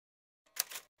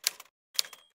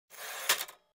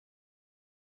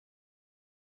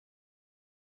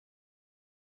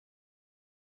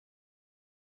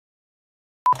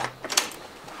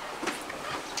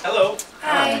Hello.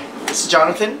 Hi. This is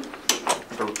Jonathan.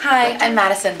 Hi, I'm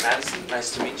Madison. Madison,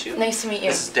 nice to meet you. Nice to meet you.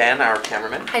 This is Dan, our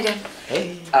cameraman. Hi, Dan.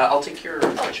 Hey. I'll take your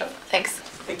shot. Thanks.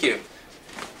 Thank you.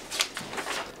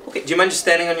 Okay, do you mind just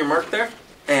standing on your mark there?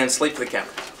 And slate for the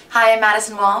camera. Hi, I'm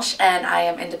Madison Walsh, and I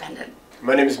am independent.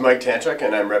 My name is Mike Tanchuk,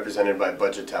 and I'm represented by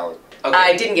Budget Talent. Okay.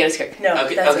 I didn't get a script. No,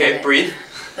 Okay, that's okay, okay. breathe.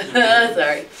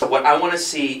 Sorry. What I want to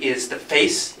see is the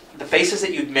faces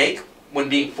that you'd make when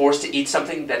being forced to eat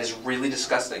something that is really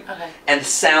disgusting. Okay. And the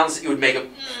sounds that you would make of,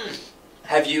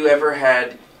 Have you ever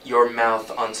had your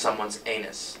mouth on someone's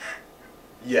anus?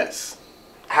 Yes.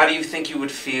 How do you think you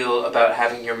would feel about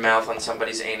having your mouth on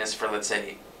somebody's anus for, let's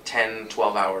say, 10,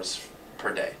 12 hours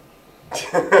per day?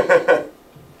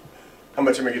 How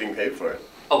much am I getting paid for it?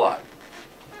 A lot.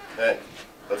 Hey,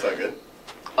 that's not good.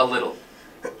 A little.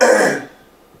 Can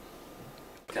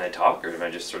I talk, or am I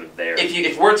just sort of there?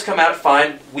 If words come out,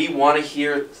 fine. We want to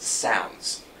hear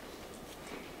sounds.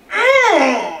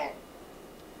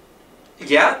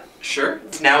 Yeah, sure.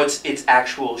 Now it's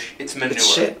actual, it's manure.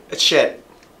 It's shit. It's shit.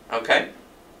 Okay.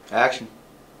 Action.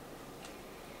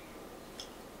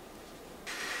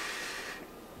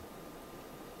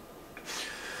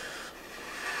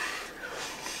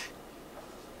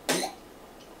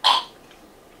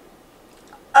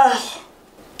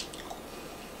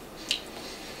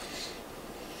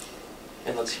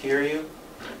 And let's hear you.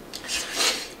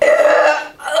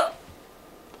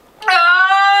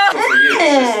 For you,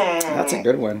 it's just- That's a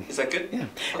good one. is that good? Yeah.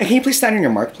 And can you please stand on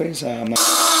your mark, please? Okay.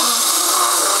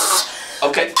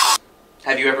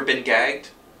 Have you ever been gagged?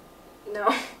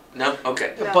 No. No?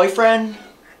 Okay. A boyfriend?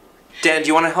 Dan, do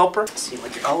you want to help her? See,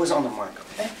 like you're always on the mark,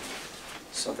 okay?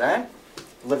 So that,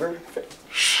 liver, fit.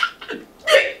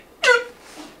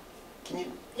 Can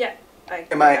you? Yeah.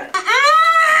 Am I?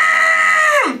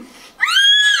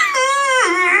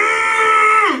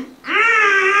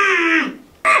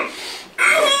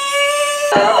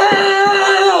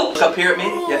 Look up here at me.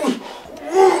 Yeah.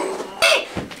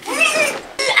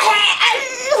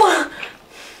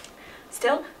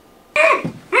 Still?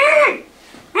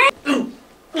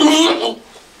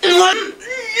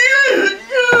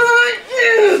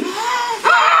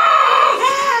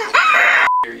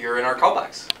 You're in our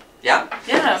callbacks. Yeah?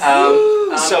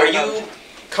 Yeah. So are you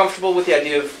comfortable with the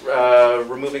idea of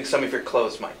removing some of your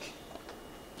clothes, Mike?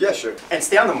 Yeah, sure. And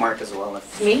stay on the mark as well,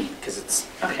 Me? because it's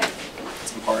Okay.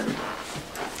 important.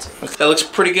 That looks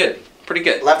pretty good. Pretty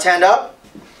good. Left hand up.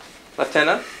 Left hand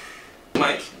up.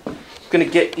 Mike, I'm gonna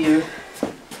get you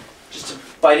just to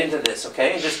bite into this,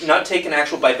 okay? And just not take an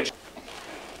actual bite, but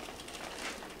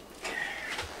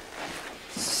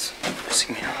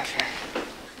Pissing me off here.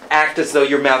 act as though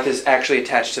your mouth is actually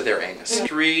attached to their anus.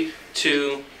 3,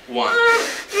 2, 1.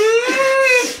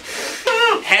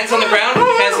 Hands on the ground.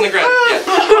 Hands on the ground.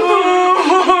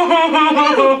 Yeah.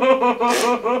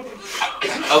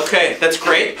 Okay, that's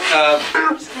great.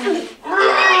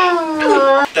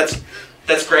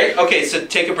 That's great. Okay, so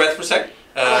take a breath for a sec.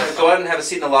 Go out and have a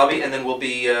seat in the lobby, and then we'll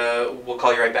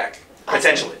call you right back.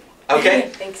 Potentially. Okay.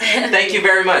 Thanks. Thank you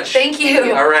very much. Thank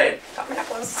you. All right. Got my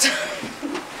necklace.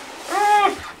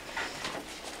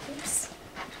 Oops.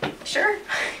 Sure.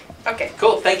 Okay.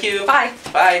 Cool. Thank you. Bye.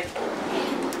 Bye.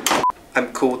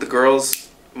 I'm cool with the girls.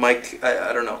 Mike,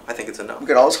 I don't know. I think it's a no. We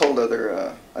could always hold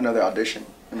another audition.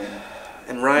 I mean,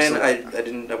 And Ryan,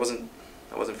 absolutely.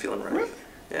 I wasn't feeling right. Really?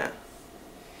 Yeah.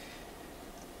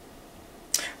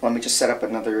 let me just set up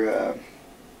another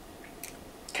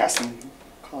casting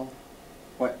call.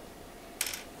 What?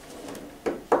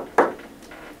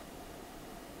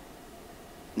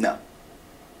 No.